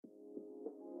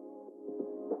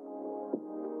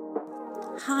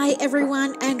Hi,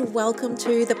 everyone, and welcome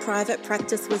to the Private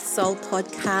Practice with Soul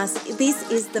podcast. This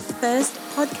is the first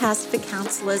podcast for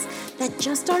counselors that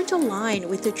just don't align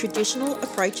with the traditional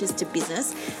approaches to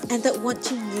business and that want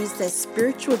to use their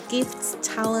spiritual gifts,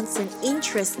 talents, and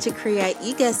interests to create,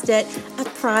 you guessed it, a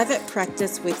private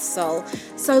practice with soul.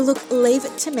 So, look, leave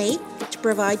it to me to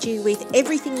provide you with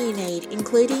everything you need,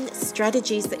 including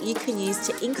strategies that you can use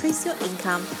to increase your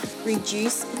income,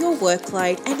 reduce your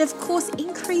workload, and of course,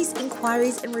 increase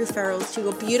inquiries and referrals to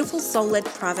your beautiful soul-led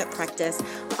private practice.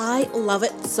 I love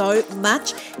it so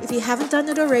much. If you haven't done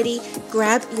it already,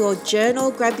 grab your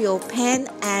journal, grab your pen,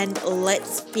 and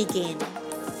let's begin.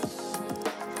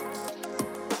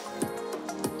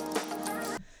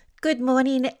 Good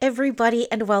morning, everybody,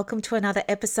 and welcome to another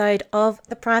episode of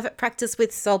the Private Practice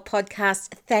with Soul podcast.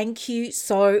 Thank you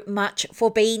so much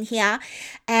for being here.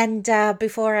 And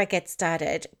before I get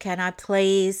started, can I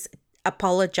please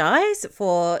apologize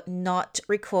for not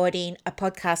recording a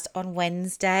podcast on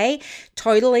Wednesday?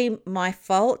 Totally my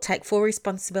fault. Take full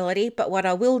responsibility. But what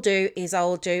I will do is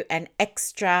I'll do an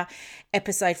extra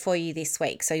episode for you this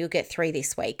week. So you'll get 3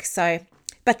 this week.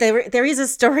 But there is a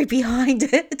story behind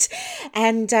it.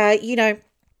 And,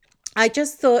 I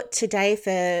just thought today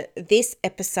for this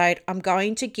episode, I'm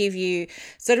going to give you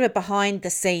sort of a behind the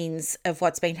scenes of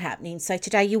what's been happening. So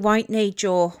today you won't need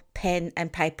your pen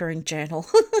and paper and journal.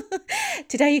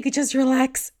 Today you could just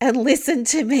relax and listen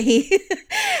to me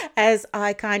as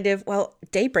I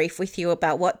debrief with you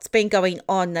about what's been going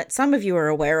on that some of you are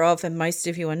aware of and most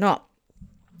of you are not.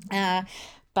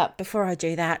 But before I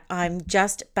do that, I'm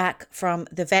just back from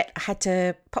the vet. I had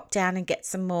to pop down and get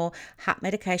some more heart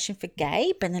medication for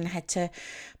Gabe, and then I had to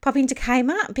pop into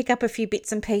Kmart and pick up a few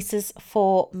bits and pieces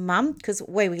for Mum, because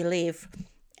where we live,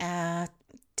 I'm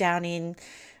in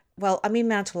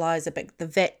Mount Eliza, but the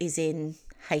vet is in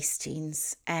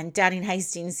Hastings, and down in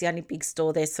Hastings, the only big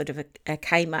store there's sort of a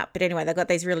Kmart. But anyway, they've got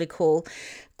these really cool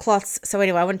cloths. So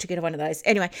anyway, I wanted to get one of those.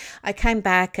 Anyway, I came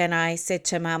back and I said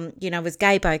to Mum, was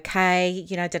Gabe okay?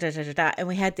 And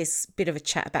we had this bit of a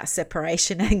chat about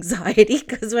separation anxiety,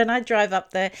 because when I drive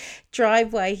up the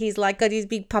driveway, he's like got his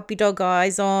big puppy dog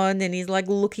eyes on, and he's like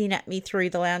looking at me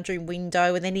through the lounge room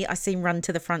window, and then I see him run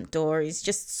to the front door. He's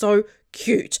just so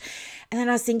cute. And then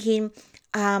I was thinking,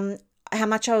 how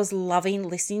much I was loving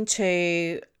listening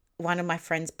to one of my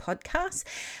friend's podcasts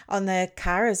on the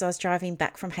car as I was driving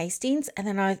back from Hastings. And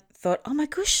then I thought, oh my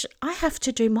gosh, I have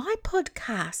to do my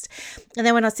podcast. And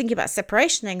then when I was thinking about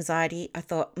separation anxiety, I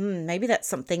thought, maybe that's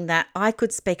something that I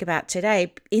could speak about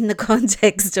today in the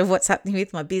context of what's happening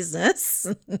with my business.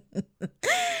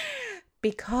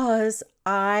 Because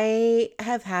I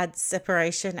have had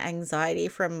separation anxiety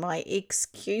from my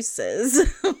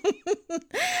excuses.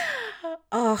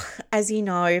 As you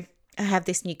know, I have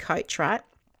this new coach, right?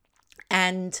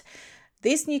 And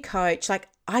this new coach,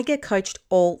 I get coached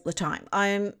all the time.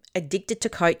 I'm addicted to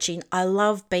coaching. I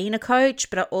love being a coach,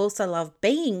 but I also love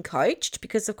being coached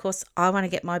because, of course, I want to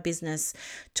get my business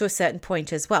to a certain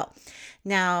point as well.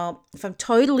 Now, if I'm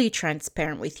totally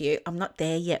transparent with you, I'm not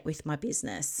there yet with my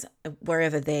business,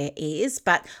 wherever there is,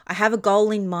 but I have a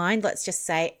goal in mind, let's just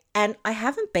say, and I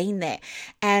haven't been there.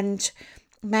 And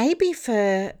maybe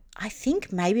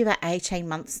about 18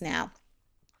 months now,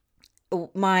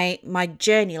 my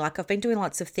journey, I've been doing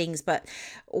lots of things, but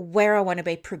where I want to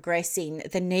be progressing,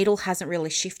 the needle hasn't really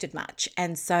shifted much.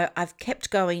 And so I've kept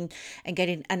going and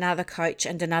getting another coach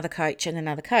and another coach and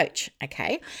another coach.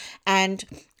 Okay. And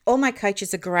all my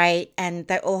coaches are great, and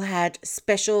they all had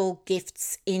special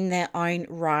gifts in their own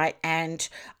right. And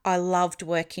I loved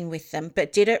working with them,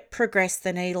 but did it progress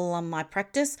the needle on my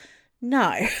practice?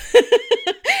 No.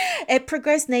 It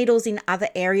progressed needles in other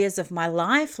areas of my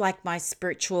life, like my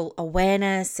spiritual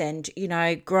awareness and,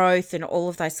 growth and all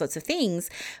of those sorts of things.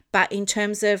 But in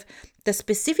terms of the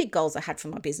specific goals I had for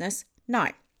my business, no.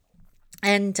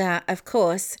 And of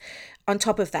course, on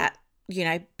top of that,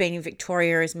 being in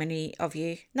Victoria, as many of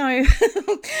you know,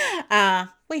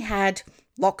 we had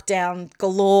lockdown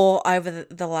galore over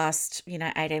the last,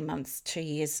 18 months, 2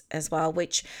 years as well,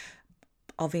 which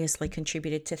obviously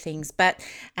contributed to things. But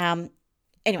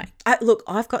anyway,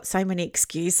 I've got so many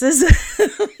excuses.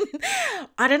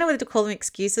 I don't know whether to call them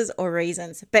excuses or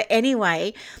reasons. But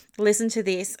anyway, listen to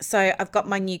this. So I've got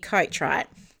my new coach, right?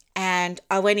 And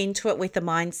I went into it with the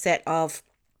mindset of,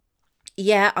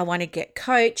 I want to get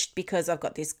coached because I've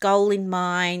got this goal in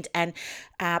mind. And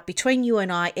between you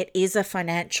and I, it is a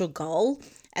financial goal.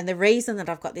 And the reason that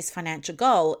I've got this financial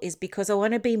goal is because I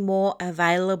want to be more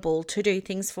available to do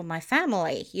things for my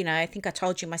family. I think I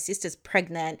told you my sister's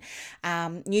pregnant,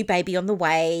 new baby on the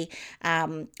way.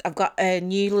 I've got a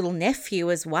new little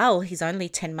nephew as well. He's only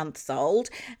 10 months old.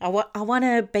 I want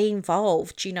to be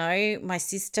involved. My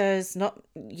sister's not,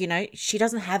 she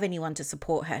doesn't have anyone to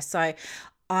support her. So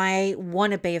I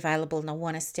want to be available and I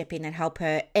want to step in and help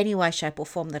her any way, shape or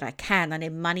form that I can. I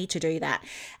need money to do that.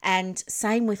 And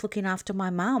same with looking after my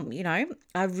mum,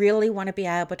 I really want to be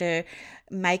able to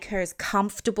make her as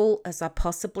comfortable as I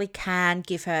possibly can,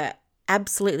 give her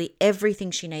absolutely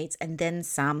everything she needs and then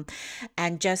some,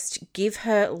 and just give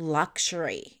her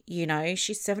luxury.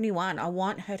 She's 71. I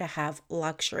want her to have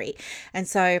luxury. And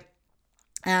so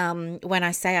when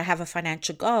I say I have a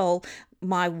financial goal,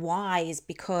 my why is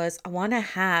because I want to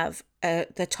have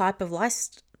the type of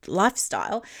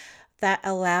lifestyle that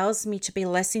allows me to be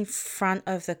less in front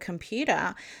of the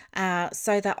computer,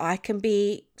 so that I can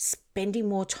be spending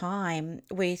more time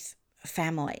with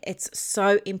family. It's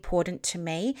so important to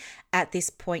me at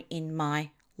this point in my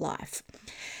life.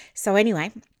 So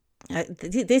anyway,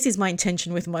 this is my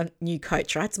intention with my new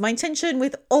coach, right? It's my intention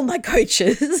with all my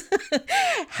coaches.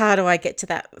 How do I get to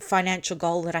that financial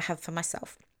goal that I have for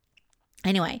myself?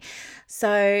 Anyway,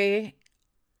 so,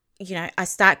 I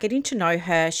start getting to know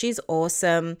her. She's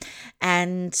awesome.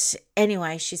 And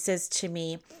anyway, she says to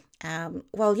me,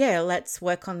 well, yeah, let's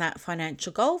work on that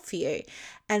financial goal for you.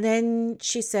 And then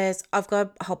she says, I've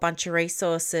got a whole bunch of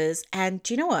resources. And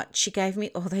do you know what? She gave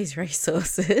me all these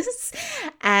resources.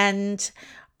 And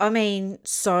I mean,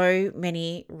 so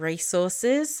many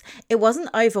resources. It wasn't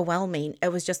overwhelming.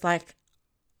 It was just like,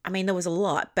 there was a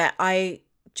lot, but I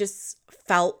just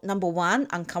felt, number one,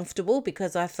 uncomfortable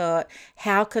because I thought,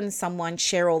 how can someone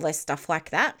share all their stuff like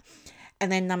that?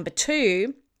 And then number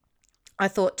two, I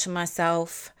thought to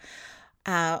myself,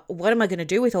 what am I going to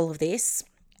do with all of this?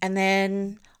 And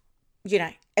then,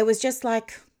 it was just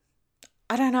like,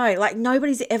 I don't know, like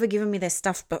nobody's ever given me their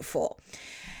stuff before.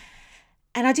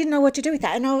 And I didn't know what to do with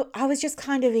that. And I was just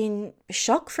kind of in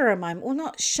shock for a moment. Well,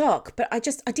 not shock, but I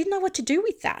didn't know what to do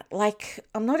with that. Like,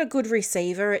 I'm not a good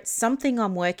receiver. It's something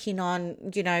I'm working on.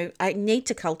 I need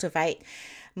to cultivate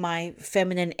my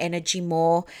feminine energy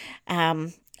more.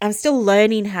 I'm still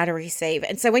learning how to receive.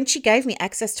 And so when she gave me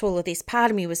access to all of this,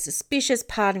 part of me was suspicious.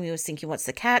 Part of me was thinking, what's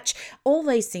the catch? All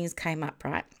these things came up,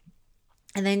 right?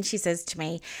 And then she says to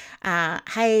me,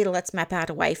 hey, let's map out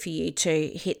a way for you to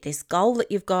hit this goal that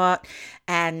you've got.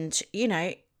 And,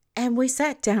 and we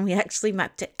sat down, we actually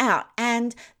mapped it out.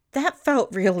 And that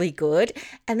felt really good.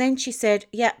 And then she said,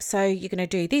 yep, so you're going to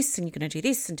do this and you're going to do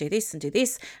this and do this and do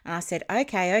this. And I said,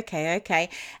 okay.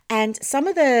 And some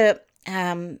of the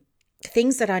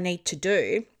things that I need to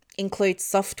do include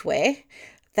software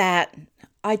that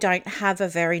I don't have a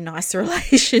very nice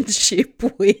relationship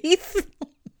with.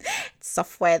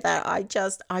 Software that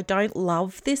I don't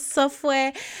love this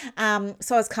software. So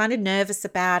I was kind of nervous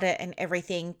about it and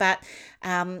everything. But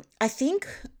I think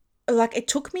like it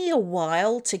took me a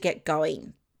while to get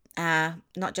going,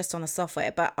 not just on the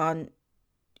software, but on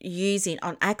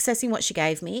accessing what she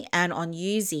gave me and on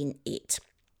using it.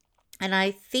 And I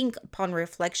think upon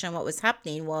reflection, what was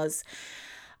happening was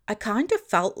I kind of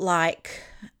felt like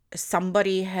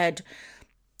somebody had,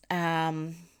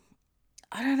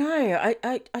 I don't know.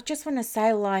 I just want to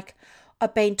say like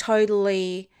I've been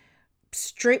totally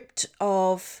stripped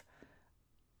of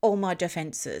all my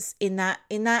defenses in that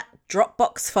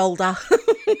Dropbox folder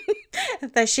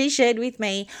that she shared with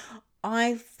me.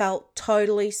 I felt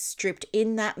totally stripped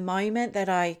in that moment that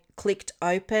I clicked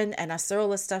open and I saw all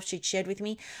the stuff she'd shared with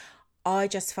me. I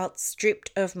just felt stripped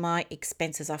of my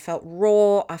expenses. I felt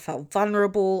raw. I felt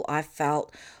vulnerable. I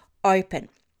felt open.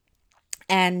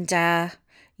 And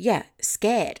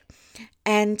scared.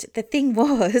 And the thing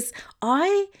was,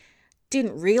 I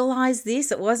didn't realize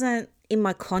this. It wasn't in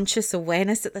my conscious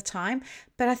awareness at the time.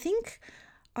 But I think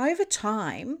over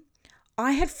time,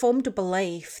 I had formed a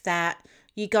belief that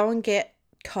you go and get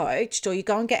coached or you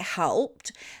go and get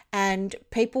helped and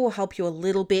people will help you a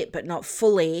little bit, but not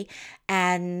fully.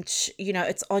 And,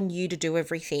 it's on you to do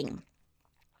everything.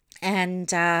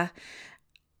 And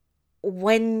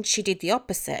when she did the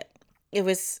opposite, it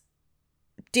was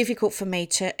difficult for me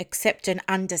to accept and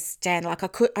understand. Like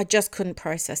I just couldn't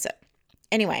process it.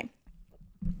 Anyway,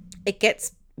 it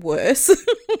gets worse.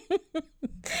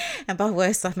 And by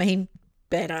worse, I mean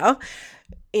better,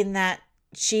 in that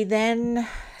she then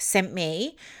sent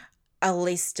me a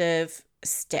list of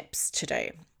steps to do.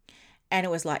 And it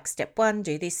was like step 1,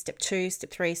 do this, step 2,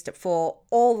 step 3, step 4,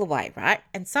 all the way, right?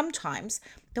 And sometimes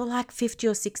there were like 50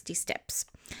 or 60 steps.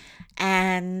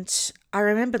 And I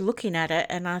remember looking at it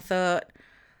and I thought,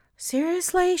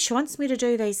 seriously? She wants me to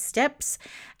do these steps.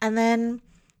 And then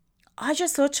I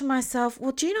just thought to myself,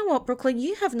 well, do you know what, Brooklyn?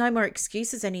 You have no more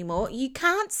excuses anymore. You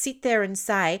can't sit there and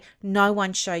say no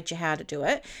one showed you how to do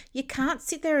it. You can't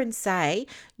sit there and say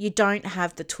you don't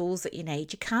have the tools that you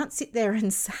need. You can't sit there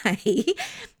and say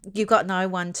you've got no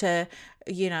one to,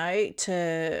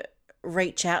 to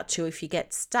reach out to if you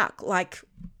get stuck. Like,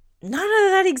 none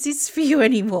of that exists for you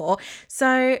anymore.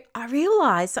 So I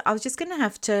realized that I was just going to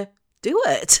have to do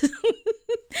it.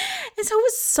 And so it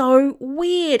was so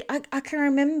weird. I can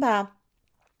remember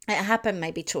it happened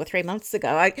maybe 2 or 3 months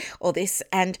ago,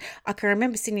 and I can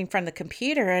remember sitting in front of the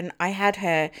computer and I had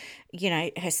her,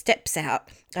 her steps out.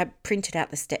 I printed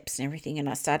out the steps and everything and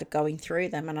I started going through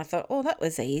them and I thought, oh, that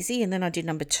was easy. And then I did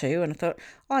number 2 and I thought,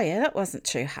 oh yeah, that wasn't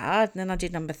too hard. And then I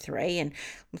did number 3 and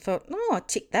I thought, oh, I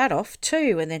ticked that off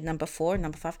too. And then number 4 and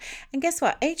number 5. And guess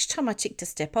what? Each time I ticked a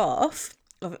step off,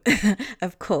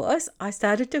 of course, I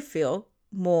started to feel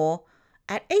more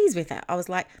at ease with it. I was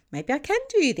like, maybe I can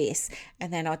do this.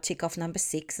 And then I'd tick off number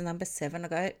 6 and number 7. I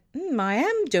go, I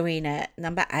am doing it.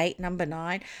 Number 8, number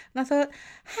 9. And I thought,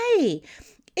 hey,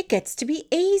 it gets to be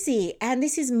easy. And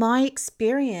this is my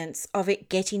experience of it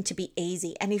getting to be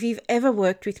easy. And if you've ever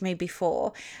worked with me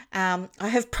before, I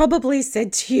have probably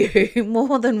said to you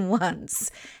more than once,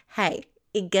 hey,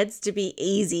 it gets to be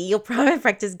easy. Your private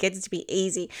practice gets to be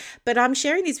easy. But I'm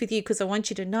sharing this with you because I want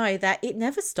you to know that it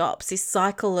never stops. This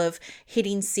cycle of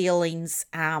hitting ceilings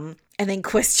and then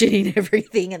questioning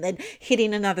everything and then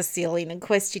hitting another ceiling and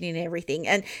questioning everything.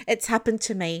 And it's happened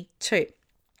to me too.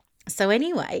 So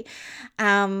anyway,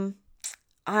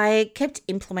 I kept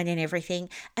implementing everything.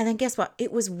 And then guess what?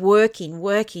 It was working.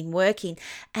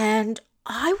 And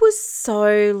I was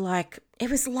so it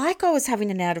was like I was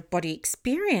having an out-of-body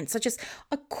experience.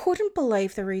 I couldn't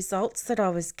believe the results that I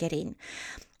was getting.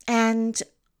 And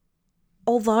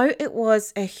although it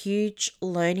was a huge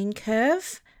learning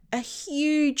curve, I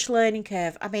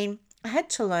mean, I had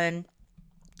to learn,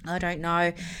 I don't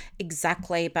know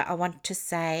exactly, but I want to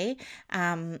say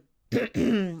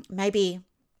maybe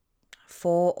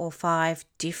 4 or 5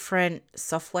 different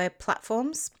software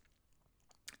platforms.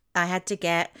 I had to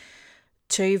get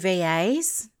 2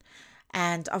 VAs.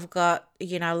 And I've got,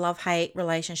 love-hate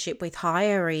relationship with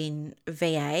hiring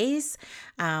VAs.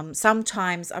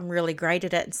 Sometimes I'm really great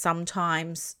at it and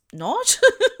sometimes not.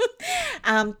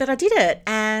 But I did it.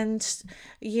 And,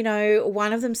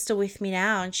 one of them's still with me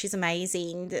now and she's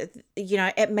amazing.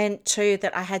 It meant too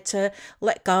that I had to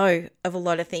let go of a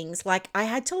lot of things. Like I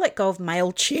had to let go of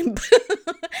MailChimp,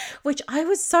 which I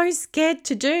was so scared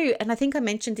to do. And I think I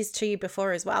mentioned this to you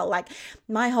before as well. Like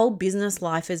my whole business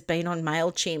life has been on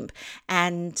MailChimp.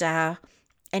 And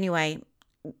anyway,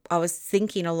 I was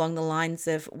thinking along the lines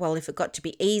of, well, if it got to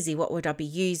be easy, what would I be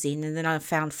using? And then I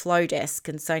found Flowdesk.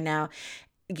 And so now,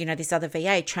 this other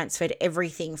VA transferred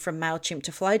everything from MailChimp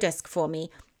to Flowdesk for me.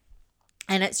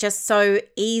 And it's just so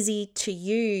easy to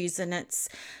use and it's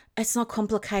not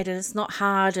complicated, it's not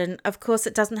hard. And of course,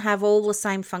 it doesn't have all the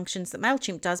same functions that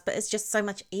MailChimp does, but it's just so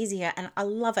much easier and I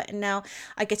love it. And now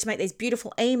I get to make these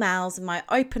beautiful emails and my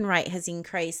open rate has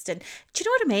increased. And do you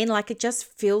know what I mean? Like it just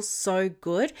feels so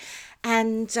good.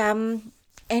 And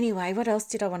anyway, what else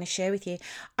did I want to share with you?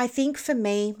 I think for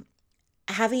me,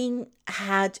 having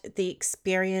had the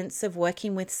experience of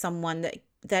working with someone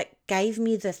that gave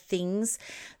me the things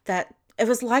that it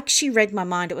was like she read my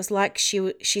mind. It was like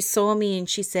she saw me and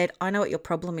she said, I know what your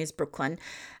problem is, Brooklyn.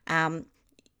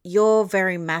 You're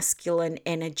very masculine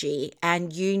energy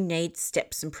and you need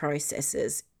steps and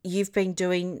processes. You've been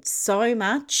doing so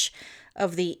much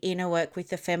of the inner work with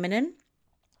the feminine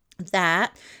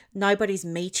that nobody's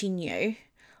meeting you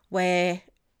where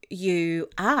you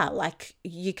are. Like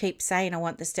you keep saying, I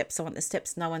want the steps.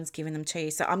 No one's giving them to you.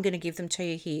 So I'm going to give them to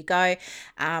you. Here you go.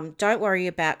 Don't worry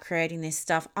about creating this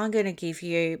stuff. I'm going to give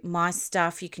you my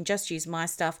stuff. You can just use my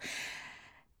stuff.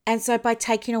 And so by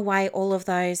taking away all of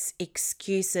those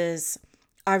excuses,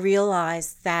 I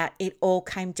realized that it all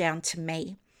came down to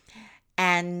me.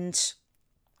 And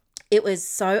it was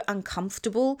so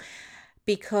uncomfortable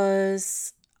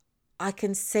because I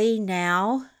can see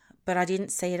now, but I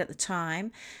didn't see it at the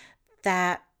time,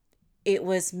 that it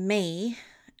was me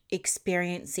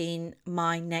experiencing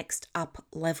my next up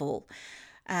level.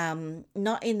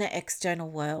 Not in the external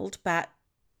world, but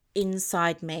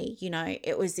inside me,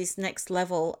 it was this next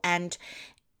level. And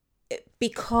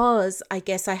because I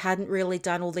guess I hadn't really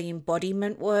done all the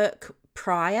embodiment work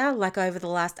prior, like over the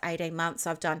last 18 months,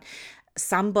 I've done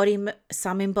some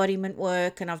embodiment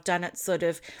work and I've done it sort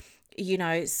of,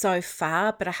 so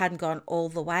far, but I hadn't gone all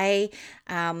the way.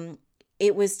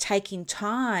 It was taking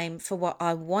time for what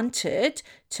I wanted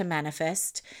to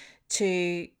manifest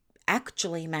to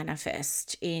actually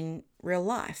manifest in real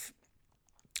life.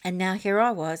 And now here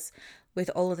I was with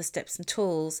all of the steps and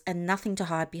tools and nothing to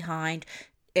hide behind.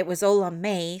 It was all on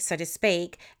me, so to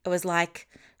speak. It was like,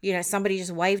 somebody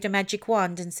just waved a magic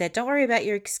wand and said, don't worry about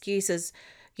your excuses,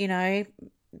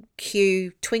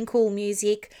 cue twinkle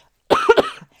music.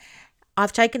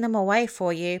 I've taken them away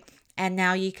for you. And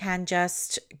now you can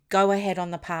just go ahead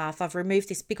on the path. I've removed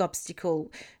this big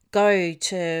obstacle. Go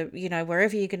to,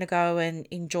 wherever you're going to go and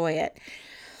enjoy it.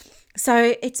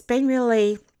 So it's been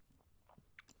really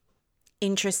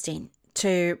interesting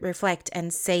to reflect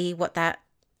and see what that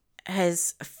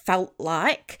has felt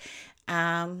like.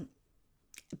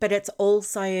 But it's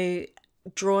also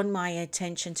drawn my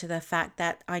attention to the fact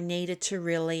that I needed to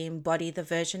really embody the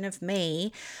version of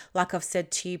me. Like I've said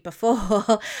to you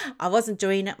before, I wasn't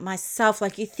doing it myself.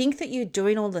 Like you think that you're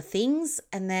doing all the things,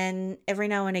 and then every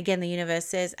now and again the universe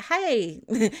says, hey,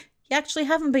 you actually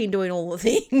haven't been doing all the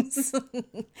things.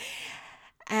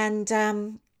 And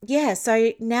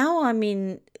so now I'm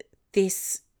in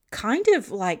this kind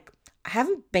of like, I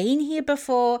haven't been here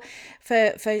before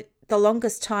for the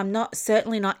longest time,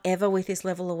 certainly not ever with this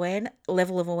level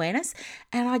of awareness.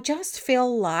 And I just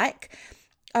feel like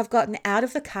I've gotten out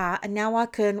of the car and now I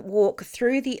can walk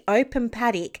through the open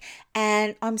paddock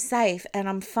and I'm safe and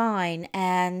I'm fine.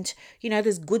 And,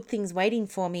 there's good things waiting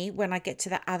for me when I get to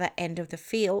the other end of the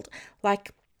field.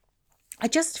 Like, I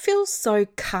just feel so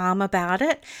calm about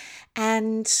it.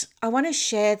 And I want to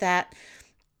share that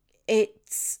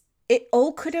it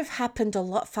all could have happened a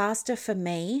lot faster for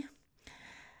me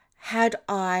had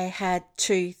I had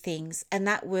two things, and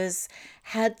that was,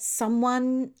 had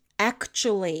someone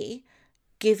actually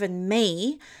given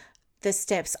me the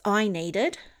steps I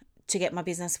needed to get my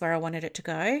business where I wanted it to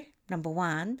go, number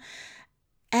one,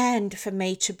 and for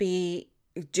me to be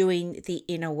doing the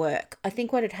inner work. I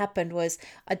think what had happened was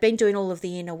I'd been doing all of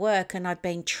the inner work and I'd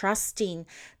been trusting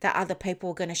that other people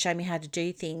were going to show me how to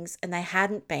do things, and they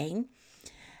hadn't been.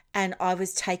 And I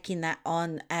was taking that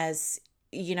on as,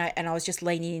 and I was just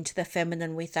leaning into the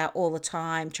feminine with that all the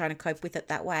time, trying to cope with it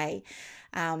that way.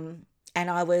 And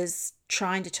I was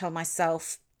trying to tell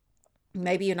myself,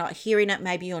 maybe you're not hearing it,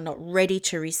 maybe you're not ready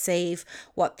to receive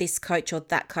what this coach or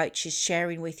that coach is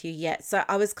sharing with you yet. So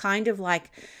I was kind of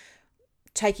like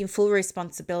taking full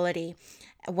responsibility,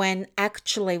 when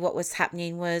actually what was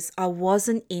happening was I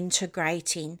wasn't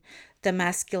integrating the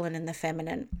masculine and the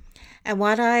feminine. And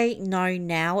what I know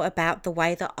now about the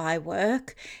way that I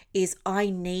work is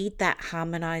I need that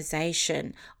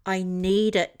harmonization. I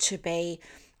need it to be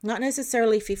not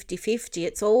necessarily 50-50.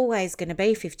 It's always going to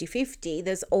be 50-50.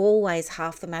 There's always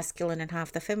half the masculine and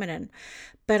half the feminine.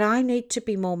 But I need to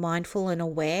be more mindful and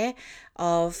aware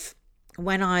of,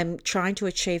 when I'm trying to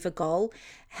achieve a goal,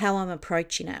 how I'm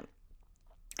approaching it.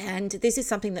 And this is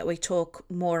something that we talk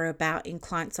more about in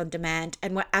Clients on Demand.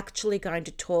 And we're actually going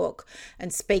to talk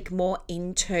and speak more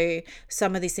into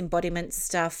some of this embodiment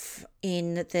stuff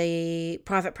in the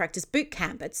Private Practice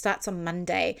Bootcamp. It starts on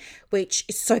Monday, which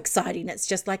is so exciting. It's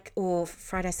just like,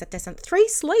 Friday, Saturday, Sunday, 3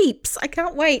 sleeps. I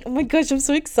can't wait. Oh my gosh, I'm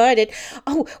so excited.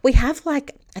 Oh, we have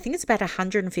I think it's about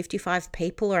 155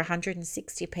 people or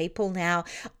 160 people now,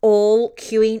 all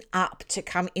queuing up to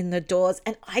come in the doors.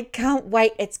 And I can't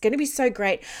wait. It's going to be so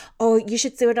great. Oh, you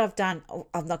should see what I've done. Oh,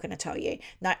 I'm not going to tell you.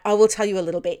 No, I will tell you a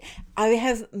little bit. I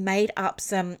have made up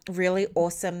some really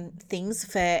awesome things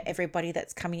for everybody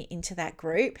that's coming into that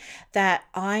group that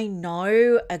I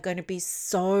know are going to be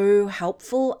so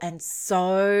helpful and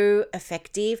so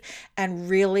effective and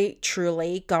really,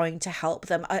 truly going to help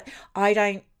them.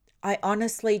 I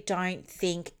honestly don't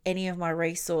think any of my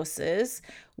resources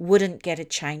wouldn't get a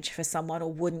change for someone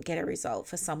or wouldn't get a result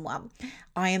for someone.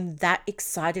 I am that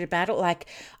excited about it. Like,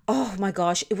 oh my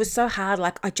gosh, it was so hard.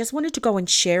 Like, I just wanted to go and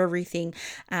share everything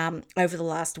over the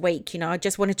last week. I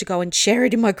just wanted to go and share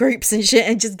it in my groups and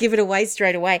just give it away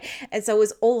straight away. And so it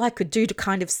was all I could do to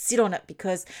kind of sit on it,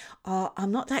 because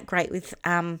I'm not that great with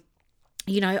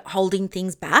holding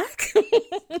things back.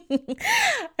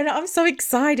 And I'm so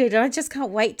excited. I just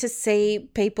can't wait to see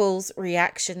people's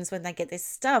reactions when they get this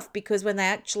stuff, because when they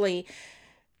actually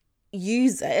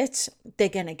use it, they're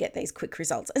going to get these quick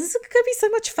results. And it's going to be so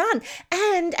much fun.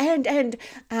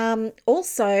 And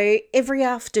also every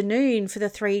afternoon for the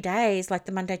 3 days, like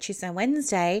the Monday, Tuesday, and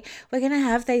Wednesday, we're going to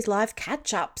have these live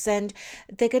catch-ups, and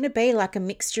they're going to be like a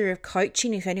mixture of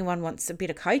coaching if anyone wants a bit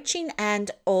of coaching, and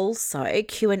also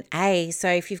Q&A. So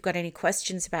if you've got any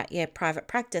questions about your private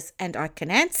practice, and I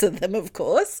can answer them, of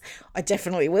course, I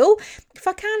definitely will. If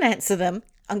I can't answer them,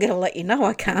 I'm going to let you know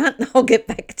I can't. I'll get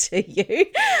back to you.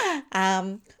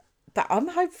 But I'm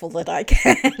hopeful that I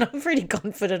can. I'm pretty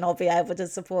confident I'll be able to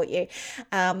support you.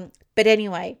 But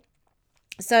anyway,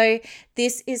 So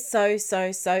this is so,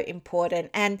 so, so important.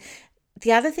 And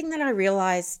the other thing that I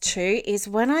realized too is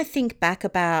when I think back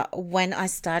about when I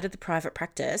started the private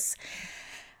practice,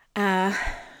 uh,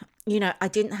 I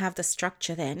didn't have the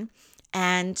structure then.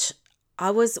 And I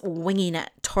was winging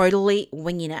it, totally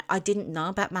winging it. I didn't know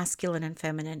about masculine and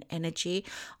feminine energy.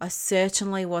 I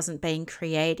certainly wasn't being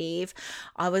creative.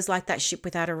 I was like that ship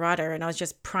without a rudder, and I was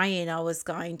just praying I was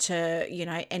going to,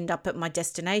 end up at my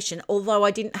destination. Although I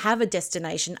didn't have a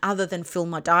destination other than fill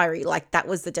my diary. Like that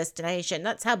was the destination.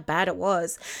 That's how bad it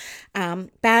was.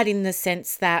 Bad in the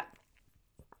sense that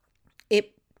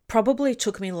it probably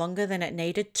took me longer than it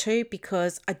needed to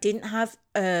because I didn't have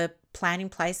a plan in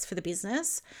place for the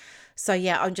business. So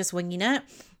yeah, I'm just winging it.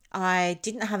 I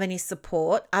didn't have any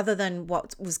support other than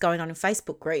what was going on in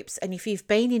Facebook groups. And if you've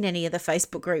been in any of the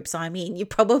Facebook groups I'm in, you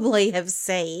probably have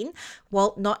seen,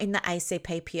 well, not in the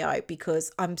ACPPO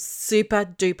because I'm super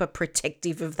duper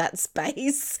protective of that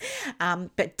space,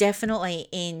 but definitely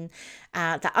in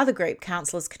the other group,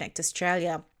 Counsellors Connect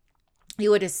Australia. You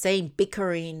would have seen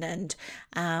bickering and,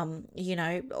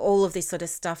 all of this sort of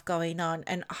stuff going on.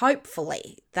 And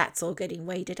hopefully that's all getting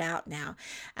weeded out now.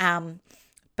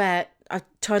 But I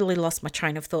totally lost my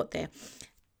train of thought there.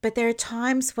 But there are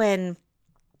times when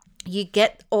you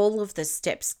get all of the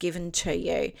steps given to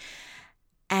you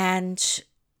and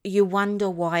you wonder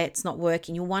why it's not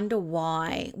working. You wonder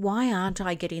why aren't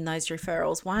I getting those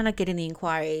referrals? Why aren't I getting the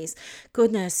inquiries?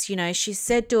 Goodness, she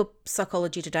said do a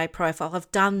Psychology Today profile.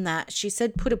 I've done that. She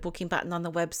said put a booking button on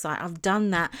the website. I've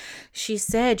done that. She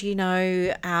said,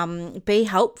 be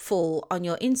helpful on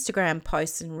your Instagram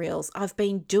posts and reels. I've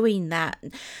been doing that,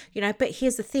 but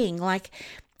here's the thing, like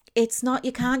it's not,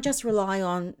 you can't just rely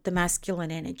on the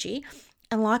masculine energy.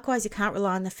 And likewise, you can't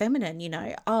rely on the feminine,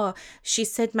 Oh, she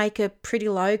said make a pretty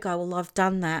logo. Well, I've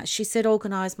done that. She said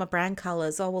organise my brand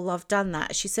colours. Oh, well, I've done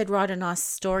that. She said write a nice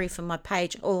story for my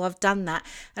page. Oh, I've done that.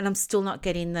 And I'm still not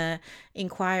getting the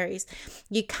inquiries.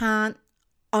 You can't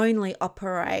only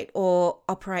operate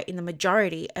in the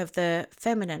majority of the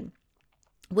feminine.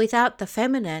 Without the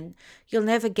feminine, you'll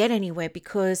never get anywhere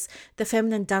because the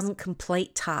feminine doesn't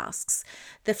complete tasks.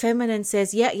 The feminine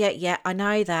says, yeah, I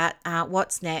know that.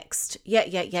 What's next?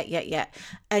 Yeah.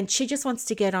 And she just wants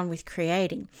to get on with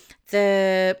creating.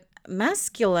 The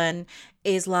masculine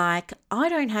is like, I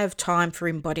don't have time for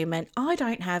embodiment. I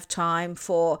don't have time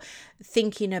for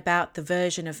thinking about the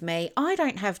version of me. I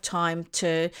don't have time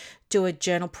to do a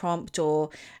journal prompt or,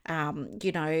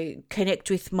 connect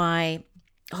with my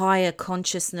higher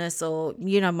consciousness or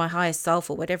my higher self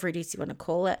or whatever it is you want to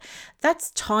call it.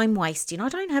 That's time wasting. I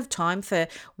don't have time for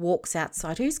walks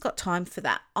outside. Who's got time for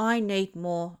that? I need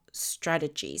more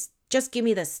strategies. Just give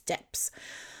me the steps.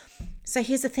 So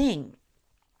here's the thing,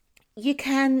 you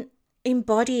can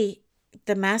embody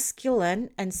the masculine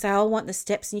and say I want the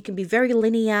steps, and you can be very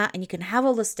linear and you can have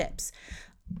all the steps,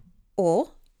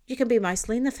 or you can be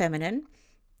mostly in the feminine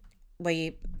where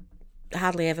you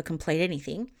hardly ever complete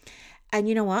anything. And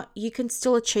you know what? You can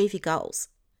still achieve your goals.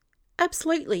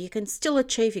 Absolutely, you can still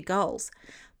achieve your goals.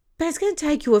 But it's going to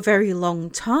take you a very long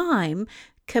time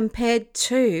compared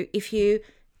to if you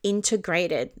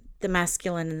integrated the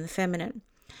masculine and the feminine.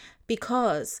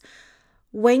 Because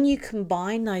when you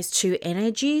combine those two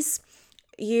energies,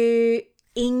 you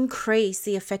increase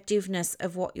the effectiveness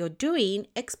of what you're doing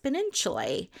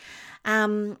exponentially.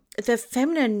 The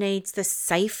feminine needs the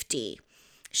safety.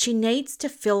 She needs to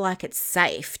feel like it's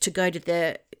safe to go to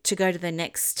the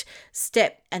next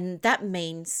step, and that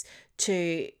means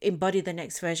to embody the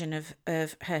next version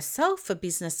of herself for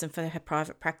business and for her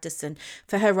private practice and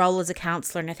for her role as a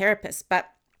counselor and a therapist. But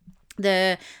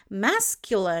the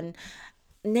masculine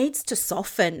needs to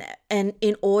soften and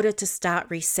in order to start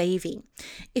receiving.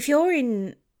 If you're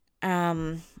in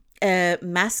a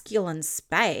masculine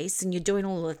space and you're doing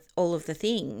all of the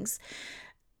things,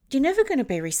 you're never going to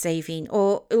be receiving,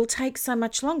 or it'll take so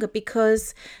much longer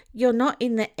because you're not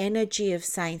in the energy of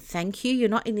saying thank you. You're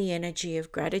not in the energy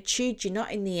of gratitude. You're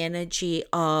not in the energy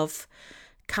of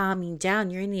calming down.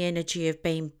 You're in the energy of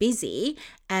being busy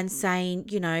and saying,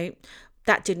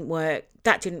 that didn't work.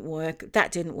 That didn't work.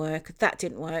 That didn't work. That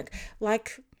didn't work.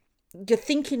 Like you're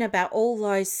thinking about all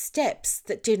those steps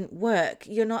that didn't work.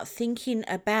 You're not thinking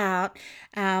about,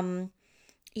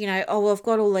 I've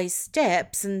got all these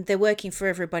steps and they're working for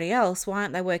everybody else. Why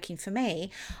aren't they working for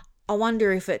me? I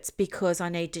wonder if it's because I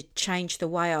need to change the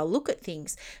way I look at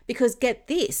things. Because get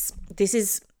this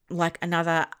is like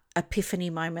another epiphany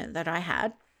moment that I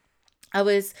had. I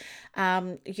was,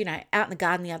 out in the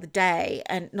garden the other day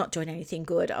and not doing anything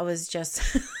good. I was just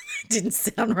Didn't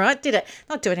sound right, did it?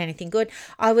 Not doing anything good.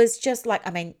 I was just like,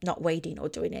 not weeding or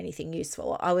doing anything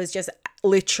useful. I was just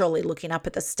literally looking up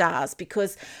at the stars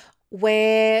because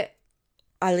where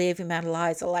I live in Mount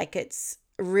Eliza, like it's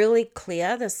really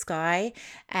clear, the sky,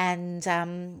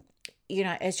 and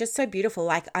it's just so beautiful.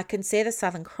 Like I can see the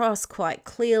Southern Cross quite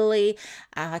clearly.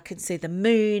 I can see the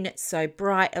moon. It's so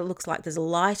bright. It looks like there's a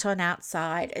light on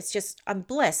outside. It's just, I'm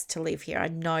blessed to live here. I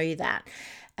know that.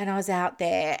 And I was out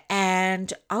there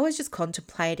and I was just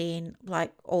contemplating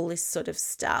like all this sort of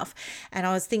stuff. And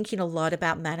I was thinking a lot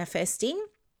about manifesting.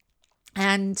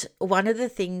 And one of the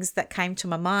things that came to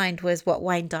my mind was what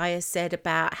Wayne Dyer said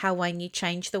about how when you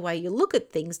change the way you look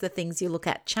at things, the things you look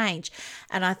at change.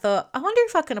 And I thought, I wonder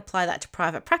if I can apply that to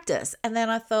private practice. And then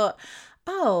I thought,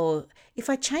 oh, if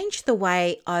I change the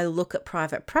way I look at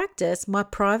private practice, my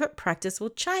private practice will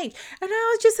change. And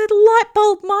I was just at a light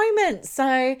bulb moment.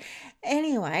 So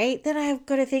anyway, then I've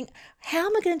got to think, how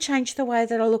am I going to change the way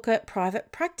that I look at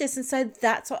private practice? And so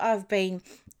that's what I've been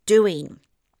doing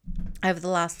over the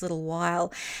last little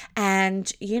while.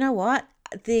 And you know what?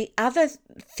 The other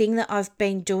thing that I've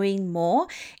been doing more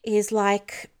is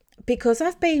like, because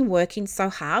I've been working so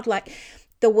hard, like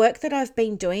the work that I've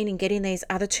been doing and getting these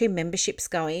other 2 memberships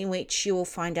going, which you will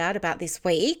find out about this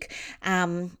week,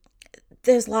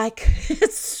 there's like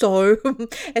it's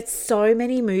so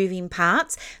many moving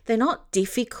parts. They're not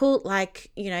difficult, like,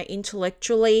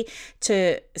 intellectually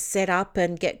to set up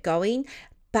and get going,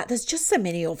 but there's just so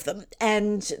many of them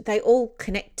and they all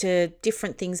connect to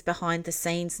different things behind the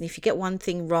scenes. And if you get one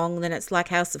thing wrong, then it's like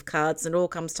House of Cards and it all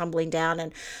comes tumbling down.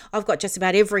 And I've got just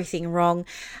about everything wrong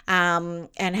and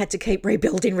had to keep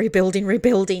rebuilding.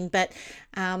 But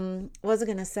what was I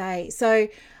going to say? So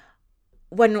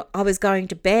when I was going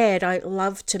to bed, I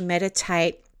love to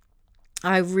meditate.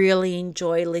 I really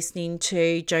enjoy listening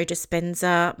to Joe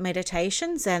Dispenza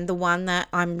meditations, and the one that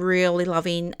I'm really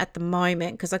loving at the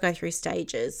moment, because I go through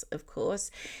stages, of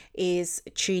course, is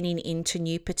tuning into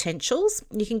new potentials.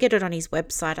 You can get it on his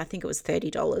website. I think it was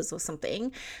 $30 or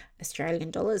something, Australian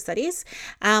dollars, that is.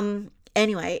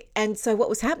 Anyway, and so what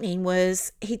was happening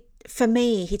was he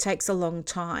takes a long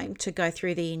time to go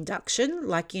through the induction,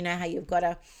 like, how you've got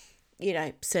to,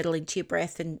 settle into your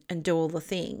breath and do all the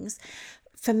things.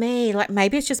 For me, like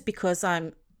maybe it's just because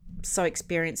I'm so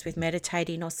experienced with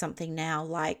meditating or something now,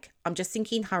 like I'm just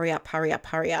thinking, hurry up.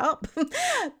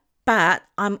 But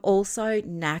I'm also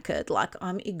knackered, like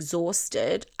I'm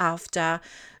exhausted after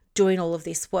doing all of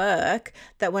this work,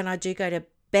 that when I do go to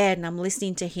bed and I'm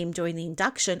listening to him doing the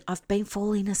induction, I've been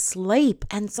falling asleep.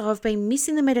 And so I've been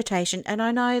missing the meditation. And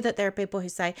I know that there are people who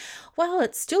say, well,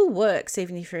 it still works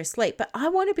even if you're asleep, but I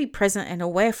want to be present and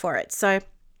aware for it. So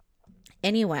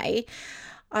anyway,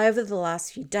 over the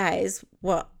last few days,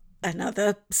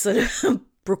 another sort of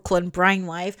Brooklyn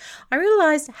brainwave, I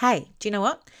realized, hey, do you know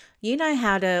what? You know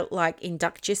how to like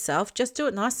induct yourself. Just do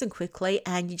it nice and quickly,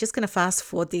 and you're just going to fast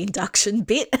forward the induction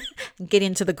bit and get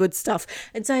into the good stuff.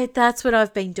 And so that's what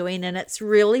I've been doing, and it's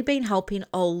really been helping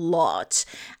a lot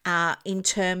in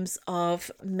terms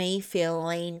of me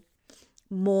feeling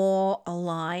more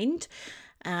aligned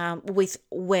with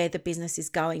where the business is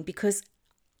going, because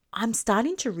I'm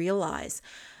starting to realize,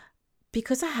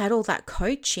 because I had all that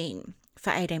coaching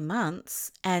for 18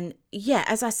 months, and yeah,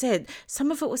 as I said,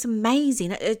 some of it was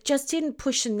amazing. It just didn't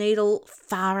push the needle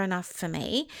far enough for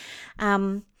me.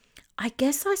 I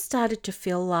guess I started to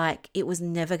feel like it was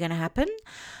never going to happen.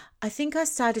 I think I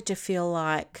started to feel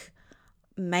like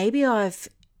maybe I've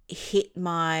hit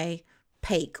my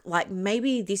peak. Like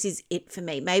maybe this is it for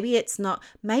me. Maybe it's not.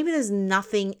 Maybe there's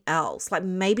nothing else. Like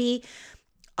maybe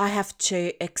I have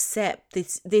to accept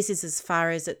this is as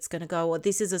far as it's going to go, or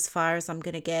this is as far as I'm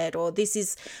going to get, or this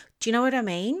is, do you know what I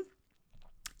mean?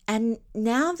 And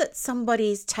now that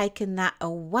somebody's taken that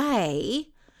away,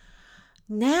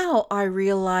 now I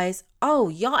realize,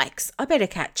 oh, yikes, I better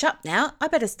catch up now. I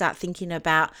better start thinking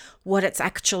about what it's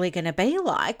actually going to be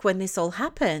like when this all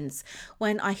happens,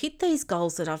 when I hit these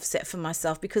goals that I've set for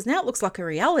myself, because now it looks like a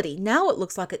reality. Now it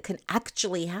looks like it can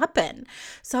actually happen.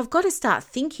 So I've got to start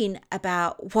thinking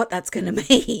about what that's going to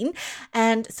mean.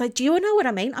 And so do you know what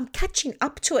I mean? I'm catching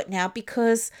up to it now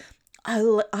because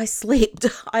I slipped.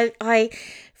 I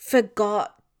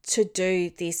forgot to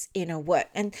do this inner work.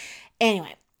 And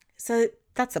anyway, so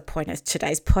that's the point of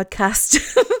today's podcast.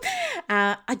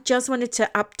 I just wanted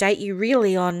to update you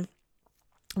really on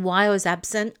why I was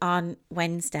absent on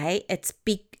Wednesday. It's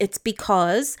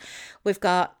because we've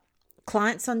got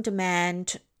Clients on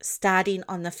Demand starting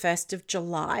on the 1st of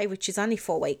July, which is only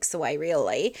 4 weeks away,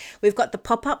 really. We've got the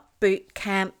pop-up boot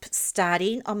camp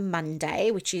starting on Monday,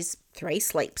 which is 3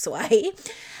 sleeps away.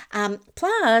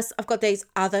 Plus, I've got these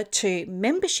other 2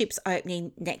 memberships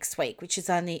opening next week, which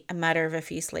is only a matter of a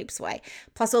few sleeps away.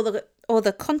 Plus all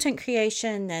the content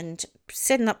creation and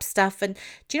setting up stuff. And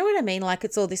do you know what I mean? Like,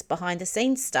 it's all this behind the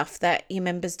scenes stuff that your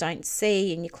members don't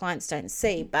see and your clients don't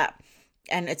see,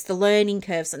 and it's the learning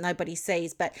curves that nobody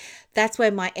sees, but that's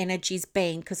where my energy's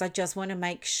been, because I just want to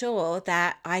make sure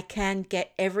that I can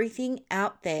get everything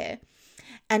out there.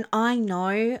 And I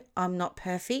know I'm not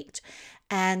perfect,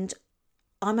 and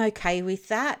I'm okay with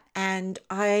that. And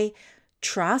I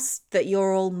trust that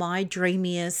you're all my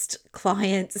dreamiest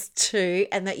clients too,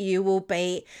 and that you will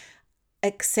be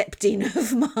accepting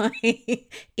of my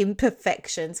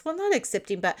imperfections. Well, not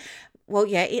accepting, but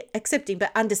accepting,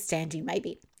 but understanding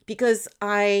maybe. Because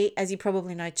I, as you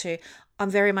probably know too, I'm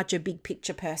very much a big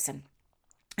picture person.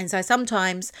 And so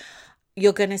sometimes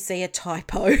you're going to see a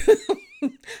typo.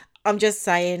 I'm just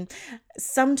saying,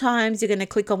 sometimes you're going to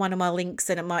click on one of my links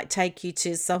and it might take you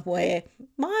to somewhere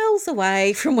miles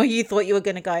away from where you thought you were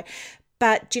going to go.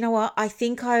 But do you know what? I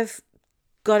think I've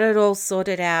got it all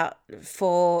sorted out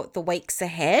for the weeks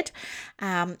ahead.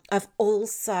 I've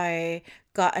also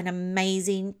got an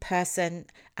amazing person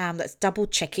that's double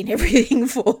checking everything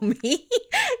for me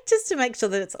just to make sure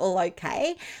that it's all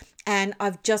okay. And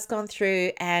I've just gone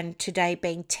through and today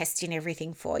been testing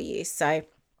everything for you. So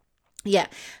yeah,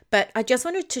 but I just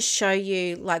wanted to show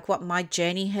you like what my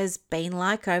journey has been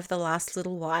like over the last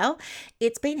little while.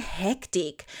 It's been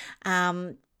hectic,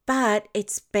 but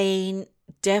it's been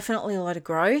definitely a lot of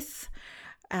growth,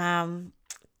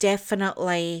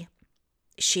 definitely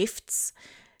shifts,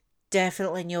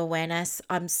 definitely new awareness.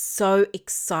 I'm so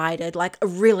excited. Like,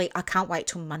 really, I can't wait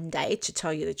till Monday, to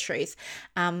tell you the truth.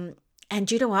 And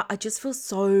you know what? I just feel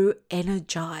so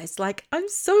energized. Like, I'm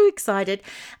so excited.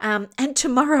 And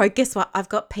tomorrow, guess what? I've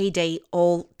got PD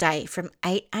all day from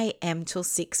 8 a.m. till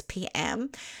 6 p.m.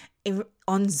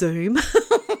 On Zoom.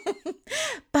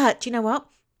 But you know what?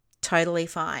 Totally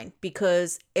fine,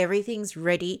 because everything's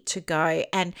ready to go.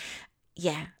 And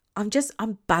yeah,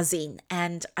 I'm buzzing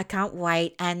and I can't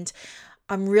wait. And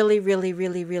I'm really, really,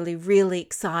 really, really, really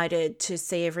excited to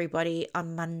see everybody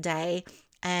on Monday.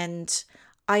 And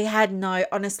I had no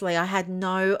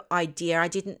idea. I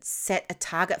didn't set a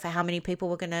target for how many people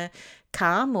were going to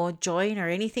come or join or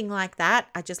anything like that.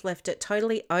 I just left it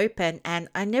totally open, and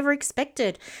I never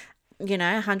expected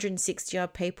 160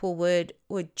 odd people would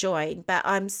join. But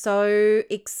I'm so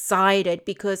excited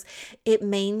because it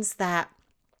means that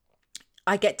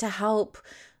I get to help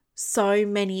so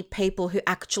many people who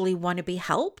actually want to be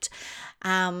helped.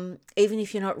 Even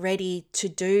if you're not ready to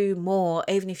do more,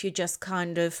 even if you're just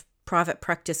kind of private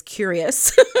practice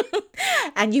curious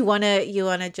and you want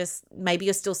to just, maybe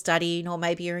you're still studying, or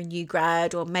maybe you're a new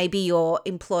grad, or maybe you're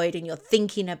employed and you're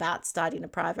thinking about starting a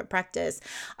private practice.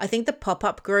 I think the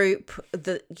pop-up group,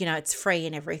 it's free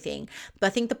and everything, but I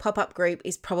think the pop-up group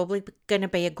is probably going to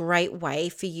be a great way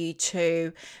for you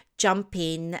to jump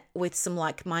in with some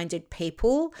like-minded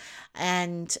people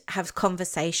and have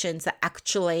conversations that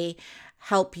actually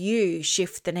help you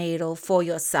shift the needle for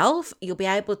yourself. You'll be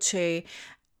able to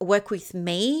work with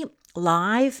me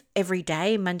live every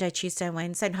day, Monday, Tuesday, and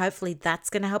Wednesday, and hopefully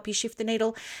that's going to help you shift the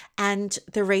needle. And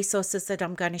the resources that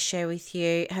I'm going to share with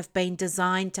you have been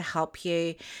designed to help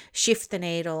you shift the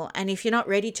needle. And if you're not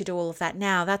ready to do all of that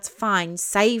now, that's fine.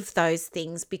 Save those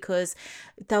things, because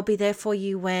they'll be there for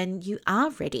you when you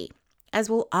are ready. As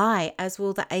will I, as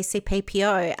will the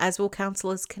ACPPO, as will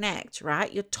Counsellors Connect,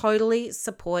 right? You're totally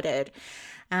supported.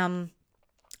 But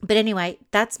anyway,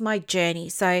 that's my journey.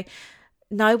 So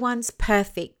no one's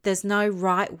perfect. There's no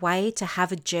right way to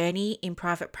have a journey in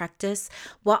private practice.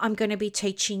 What I'm going to be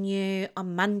teaching you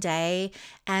on Monday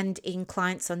and in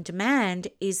Clients on Demand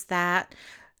is that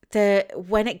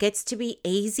when it gets to be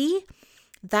easy,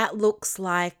 that looks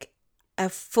like a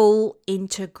full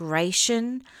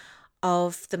integration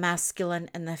of the masculine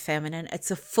and the feminine.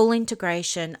 It's a full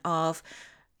integration of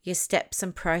your steps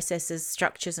and processes,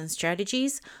 structures and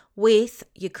strategies with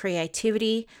your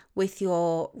creativity, with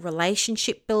your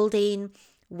relationship building,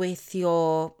 with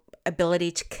your ability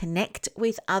to connect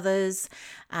with others,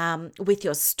 with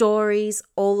your stories,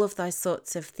 all of those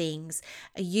sorts of things.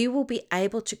 You will be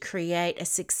able to create a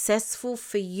successful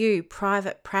for you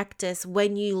private practice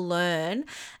when you learn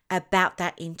about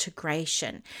that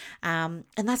integration. And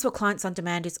that's what Clients on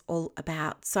Demand is all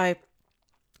about. So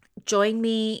join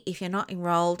me if you're not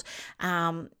enrolled.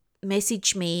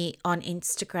 message me on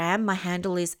Instagram. My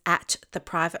handle is at the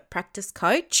Private Practice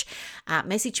Coach.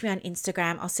 Message me on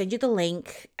Instagram. I'll send you the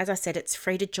link. As I said, it's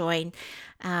free to join.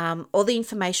 All the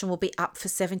information will be up for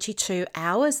 72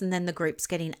 hours and then the group's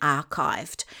getting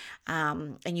archived,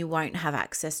 and you won't have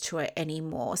access to it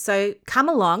anymore. So come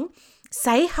along.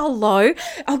 Say hello.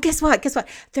 Oh, guess what?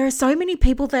 There are so many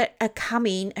people that are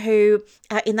coming who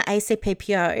are in the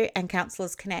ACPPO and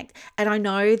Counsellors Connect, and I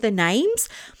know the names,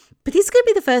 but this is going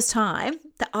to be the first time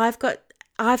that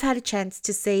I've had a chance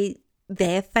to see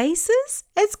their faces.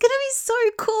 It's going to be so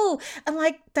cool. And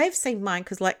like, they've seen mine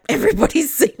because like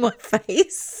everybody's seen my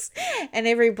face and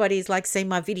everybody's like seen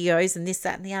my videos and this,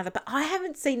 that, and the other, but I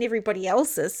haven't seen everybody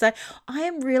else's. So I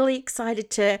am really excited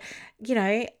to,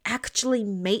 actually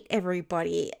meet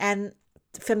everybody. And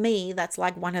for me, that's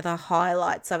like one of the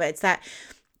highlights of it. It's that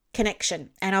connection.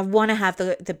 And I want to have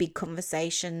the big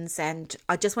conversations, and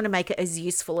I just want to make it as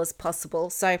useful as possible.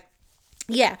 So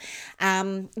yeah,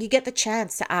 you get the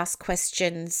chance to ask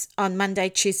questions on Monday,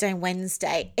 Tuesday, and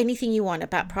Wednesday. Anything you want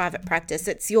about private practice.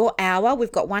 It's your hour.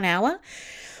 We've got 1 hour.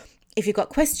 If you've got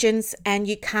questions and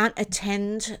you can't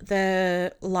attend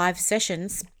the live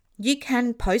sessions, you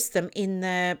can post them in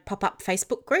the pop-up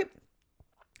Facebook group.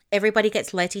 Everybody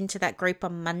gets let into that group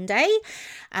on Monday.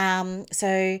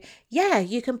 So yeah,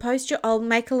 you can post I'll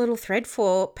make a little thread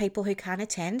for people who can't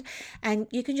attend, and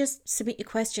you can just submit your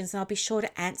questions and I'll be sure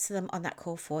to answer them on that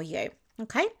call for you.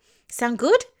 Okay. Sound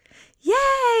good?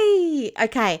 Yay.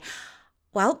 Okay.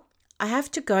 Well, I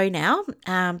have to go now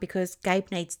because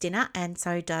Gabe needs dinner and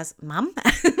so does Mum.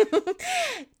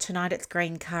 Tonight it's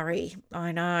green curry.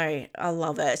 I know. I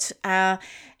love it.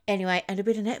 Anyway, and a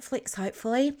bit of Netflix,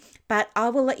 hopefully. But I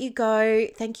will let you go.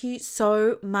 Thank you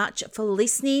so much for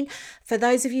listening. For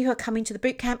those of you who are coming to the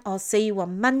bootcamp, I'll see you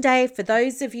on Monday. For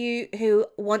those of you who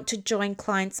want to join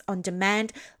Clients on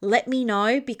Demand, let me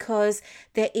know, because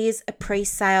there is a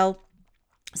pre-sale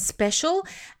special,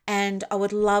 and I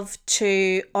would love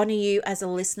to honor you as a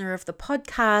listener of the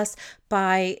podcast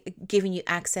by giving you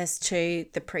access to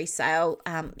the pre-sale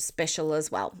special as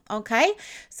well. Okay,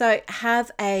 so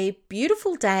have a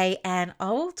beautiful day, and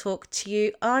I will talk to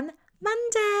you on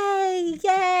Monday.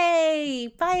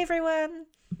 Yay! Bye everyone.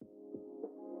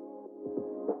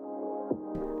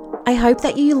 I hope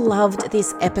that you loved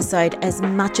this episode as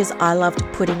much as I loved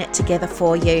putting it together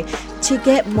for you. To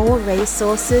get more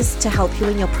resources to help you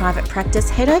in your private practice,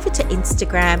 head over to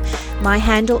Instagram. My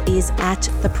handle is at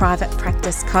the Private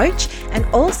Practice Coach. And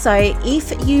also,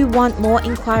 if you want more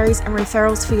inquiries and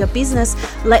referrals for your business,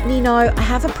 let me know. I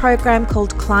have a program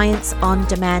called Clients on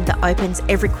Demand that opens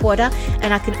every quarter,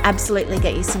 and I can absolutely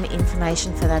get you some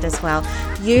information for that as well.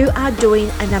 You are doing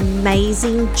an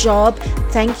amazing job.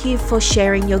 Thank you for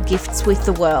sharing your gifts with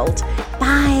the world.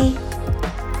 Bye.